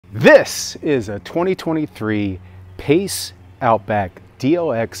This is a 2023 Pace Outback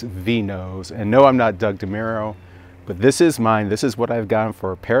DLX V-Nose. And no, I'm not Doug DeMuro, but this is mine. This is what I've gotten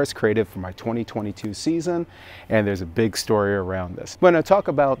for Paris Creative for my 2022 season. And there's a big story around this. I'm going to talk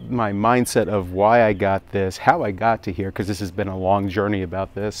about my mindset of why I got this, how I got to here, because this has been a long journey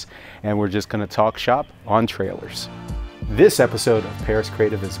about this. And we're just going to talk shop on trailers. This episode of Paris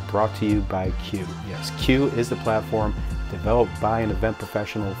Creative is brought to you by Q. Yes, Q is the platform developed by an event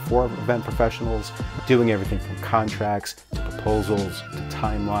professional for event professionals, doing everything from contracts to proposals to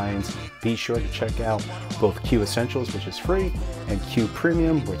timelines. Be sure to check out both Q Essentials, which is free, and Q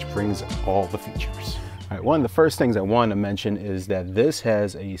Premium, which brings all the features. All right, one of the first things I want to mention is that this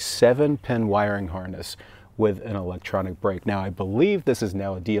has a 7-pin wiring harness with an electronic brake. Now, I believe this is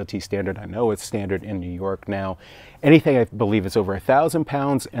now a DOT standard. I know it's standard in New York now. Anything I believe is over 1,000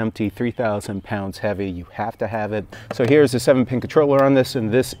 pounds empty, 3,000 pounds heavy, you have to have it. So here's the 7-pin controller on this,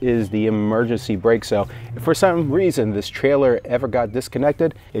 and this is the emergency brake. So if for some reason this trailer ever got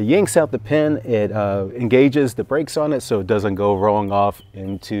disconnected, it yanks out the pin, it engages the brakes on it so it doesn't go rolling off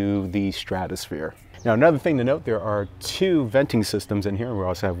into the stratosphere. Now, another thing to note, there are 2 venting systems in here, and we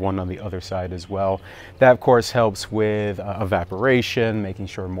also have one on the other side as well. That, of course, helps with evaporation, making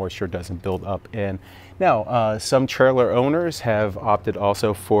sure moisture doesn't build up in. Now, some trailer owners have opted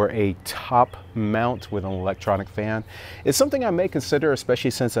also for a top mount with an electronic fan. It's something I may consider, especially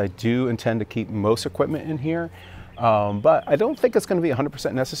since I do intend to keep most equipment in here. But I don't think it's going to be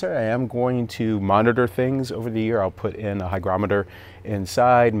 100% necessary. I am going to monitor things over the year. I'll put in a hygrometer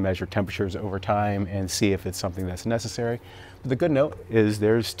inside, measure temperatures over time, and see if it's something that's necessary. But the good note is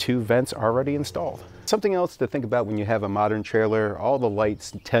there's 2 vents already installed. Something else to think about when you have a modern trailer, all the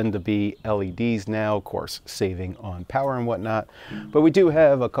lights tend to be LEDs now, of course, saving on power and whatnot. But we do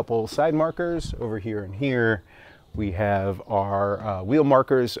have a couple side markers over here and here. We have our wheel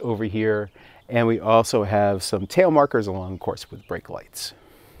markers over here. And we also have some tail markers along, of course, with brake lights.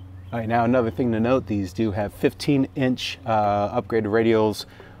 All right, now another thing to note, these do have 15-inch upgraded radials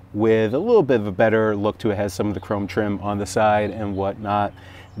with a little bit of a better look to it. It has some of the chrome trim on the side and whatnot.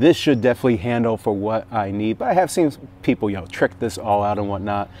 This should definitely handle for what I need, but I have seen people, trick this all out and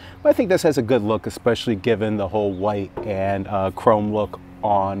whatnot. But I think this has a good look, especially given the whole white and chrome look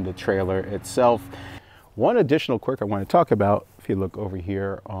on the trailer itself. One additional quirk I want to talk about, if you look over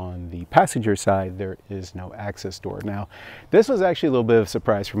here on the passenger side, there is no access door. Now, this was actually a little bit of a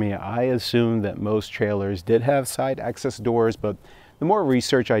surprise for me. I assumed that most trailers did have side access doors, but the more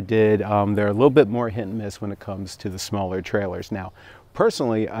research I did, they're a little bit more hit and miss when it comes to the smaller trailers. Now,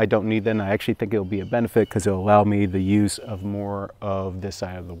 personally, I don't need them. I actually think it'll be a benefit because it'll allow me the use of more of this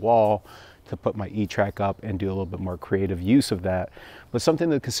side of the wall to put my E-Track up and do a little bit more creative use of that. But something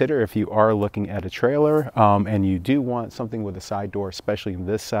to consider if you are looking at a trailer and you do want something with a side door, especially in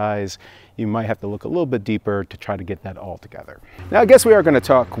this size, you might have to look a little bit deeper to try to get that all together. Now, I guess we are going to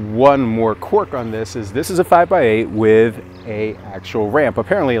talk one more quirk on this. This is a 5x8 with a actual ramp.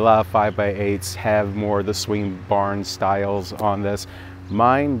 Apparently a lot of 5x8s have more of the swing barn styles on this.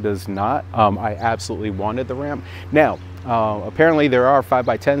 Mine does not. I absolutely wanted the ramp. Now, apparently there are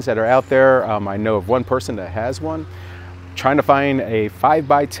 5x10s that are out there. I know of one person that has one. Trying to find a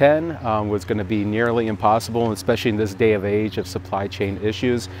 5x10 was going to be nearly impossible, especially in this day of age of supply chain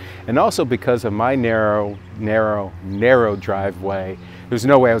issues. And also because of my narrow driveway, there's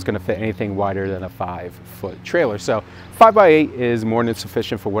no way I was going to fit anything wider than a 5-foot trailer. So 5x8 is more than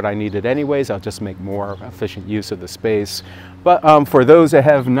sufficient for what I needed anyways. I'll just make more efficient use of the space. But for those that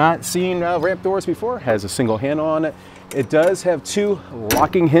have not seen ramp doors before, it has a single handle on it. It does have 2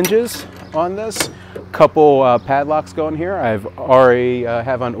 locking hinges on this. Couple padlocks going here. I've already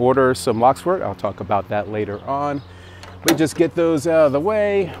have on order some locks for it. I'll talk about that later on. We just get those out of the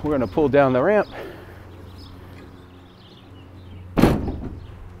way. We're going to pull down the ramp.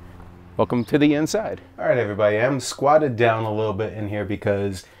 Welcome to the inside. All right, everybody, I'm squatted down a little bit in here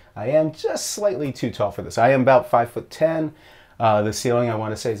because I am just slightly too tall for this. I am about 5'10". The ceiling, I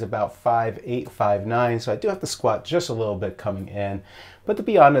want to say, is about 5'8", 5'9", so I do have to squat just a little bit coming in. But to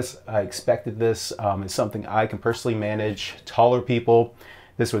be honest, I expected this. It's something I can personally manage. Taller people,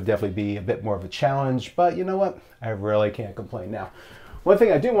 this would definitely be a bit more of a challenge, but you know what? I really can't complain. Now, one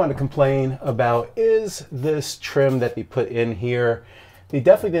thing I do want to complain about is this trim that they put in here. They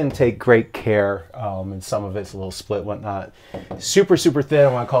definitely didn't take great care, and some of it's a little split, whatnot. Super, super thin.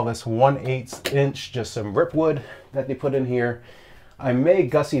 I want to call this 1/8 inch, just some ripwood that they put in here. I may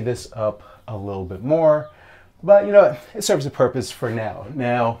gussy this up a little bit more, but you know what? It serves a purpose for now.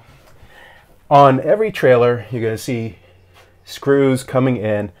 Now, on every trailer, you're going to see screws coming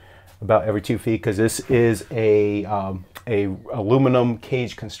in about every 2 feet because this is a a aluminum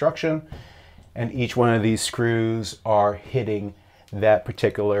cage construction, and each one of these screws are hitting that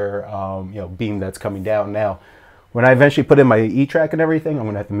particular beam that's coming down. Now, when I eventually put in my E-track and everything, I'm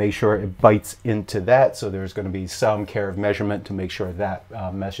going to have to make sure it bites into that. So there's going to be some care of measurement to make sure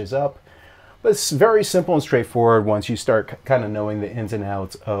that meshes up. But it's very simple and straightforward once you start kind of knowing the ins and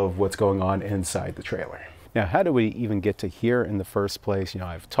outs of what's going on inside the trailer. Now, how do we even get to here in the first place?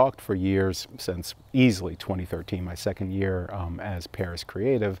 I've talked for years, since easily 2013, my second year as Paris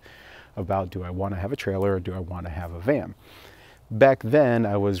Creative, about do I want to have a trailer or do I want to have a van? Back then,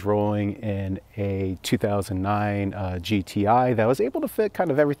 I was rolling in a 2009 GTI that was able to fit kind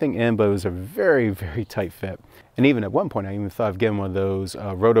of everything in, but it was a very, very tight fit. And even at one point, I even thought of getting one of those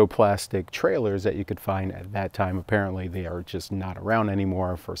rotoplastic trailers that you could find at that time. Apparently, they are just not around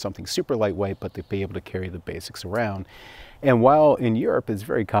anymore for something super lightweight, but to be able to carry the basics around. And while in Europe, it's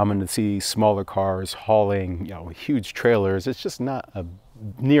very common to see smaller cars hauling, huge trailers, it's just not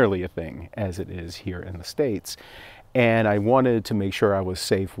nearly a thing as it is here in the States. And I wanted to make sure I was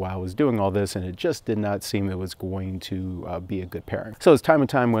safe while I was doing all this, and it just did not seem it was going to be a good pairing. So as time and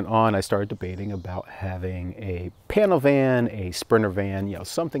time went on, I started debating about having a panel van, a Sprinter van,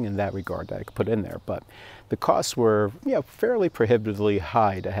 something in that regard that I could put in there. But the costs were fairly prohibitively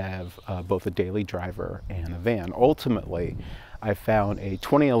high to have both a daily driver and a van. Ultimately, I found a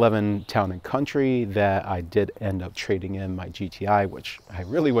 2011 Town & Country that I did end up trading in my GTI, which I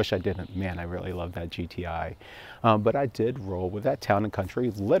really wish I didn't. Man, I really love that GTI. But I did roll with that Town & Country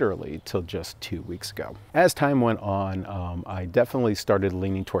literally till just 2 weeks ago. As time went on, I definitely started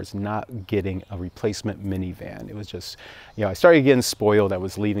leaning towards not getting a replacement minivan. It was just, I started getting spoiled. I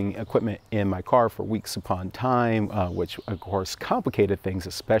was leaving equipment in my car for weeks upon time, which of course complicated things,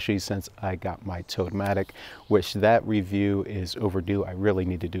 especially since I got my Toadmatic, which that review is overdue. I really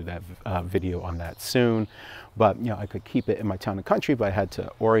need to do that video on that soon. But I could keep it in my Town & Country, but I had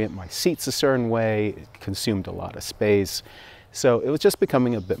to orient my seats a certain way. It consumed a lot of space. So it was just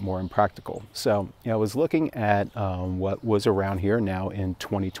becoming a bit more impractical. So I was looking at what was around here now in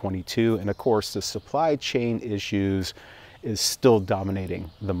 2022. And of course, the supply chain issues is still dominating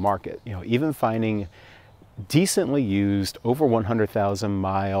the market. Even finding decently used, over 100,000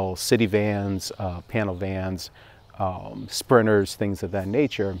 mile city vans, panel vans, Sprinters, things of that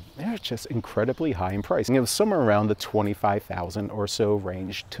nature, they're just incredibly high in price. And it was somewhere around the 25,000 or so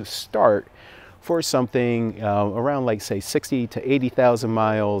range to start for something around like say 60 to 80,000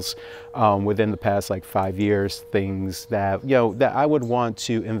 miles within the past like 5 years, things that, that I would want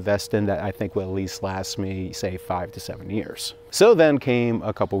to invest in that I think will at least last me say 5 to 7 years. So then came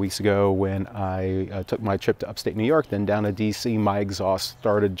a couple weeks ago when I took my trip to upstate New York, then down to DC, my exhaust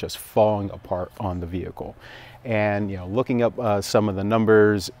started just falling apart on the vehicle. And looking up some of the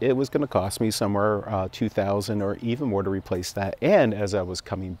numbers, it was going to cost me somewhere $2,000 or even more to replace that. And as I was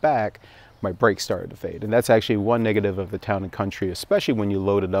coming back, my brakes started to fade. And that's actually one negative of the Town & Country, especially when you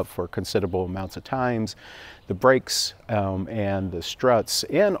load it up for considerable amounts of times. The brakes and the struts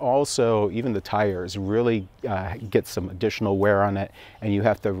and also even the tires really get some additional wear on it, and you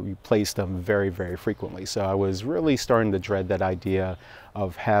have to replace them very, very frequently. So I was really starting to dread that idea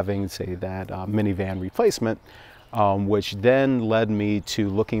of having, say, that minivan replacement, which then led me to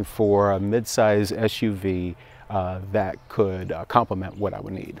looking for a mid-size SUV that could complement what I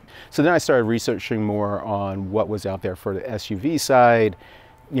would need. So then I started researching more on what was out there for the SUV side.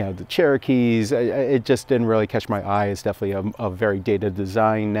 The Cherokees, it just didn't really catch my eye. It's definitely a very dated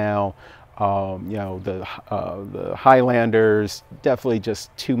design now. The Highlanders, definitely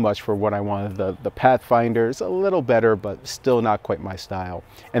just too much for what I wanted. The Pathfinder's a little better, but still not quite my style.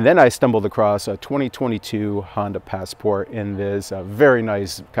 And then I stumbled across a 2022 Honda Passport in this very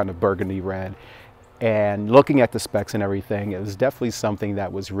nice kind of burgundy red. And looking at the specs and everything, it was definitely something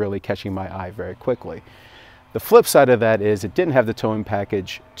that was really catching my eye very quickly. The flip side of that is it didn't have the towing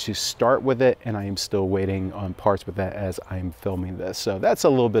package to start with it, and I am still waiting on parts with that as I'm filming this. So that's a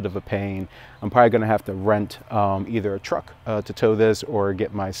little bit of a pain. I'm probably going to have to rent either a truck to tow this or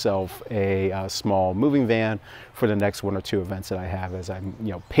get myself a small moving van for the next 1 or 2 events that I have as I'm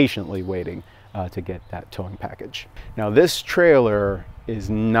patiently waiting to get that towing package. Now this trailer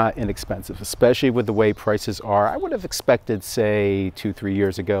is not inexpensive, especially with the way prices are. I would have expected, say, 2-3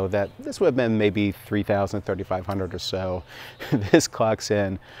 years ago that this would have been maybe $3,000, $3,500 or so. This clocks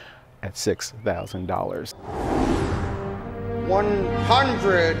in at $6,000.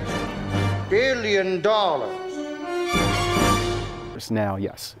 $100 billion. $1,000. Now,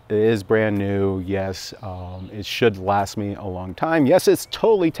 yes, it is brand new. Yes, it should last me a long time. Yes, it's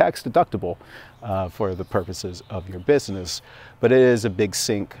totally tax deductible for the purposes of your business, but it is a big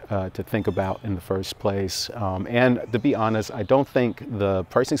sink to think about in the first place. And to be honest, I don't think the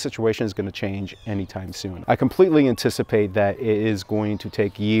pricing situation is going to change anytime soon. I completely anticipate that it is going to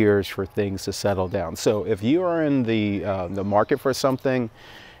take years for things to settle down. So if you are in the market for something,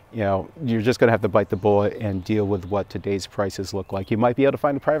 you know, you're just going to have to bite the bullet and deal with what today's prices look like. You might be able to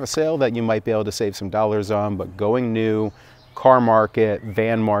find a private sale that you might be able to save some dollars on, but going new, car market,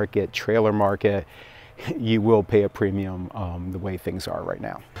 van market, trailer market, you will pay a premium the way things are right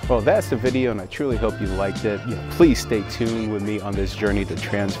now. Well, that's the video, and I truly hope you liked it. You know, please stay tuned with me on this journey to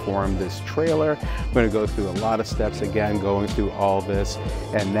transform this trailer. I'm going to go through a lot of steps again, going through all this.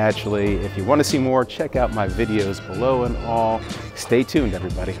 And naturally, if you want to see more, check out my videos below and all. Stay tuned,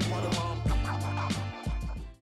 everybody.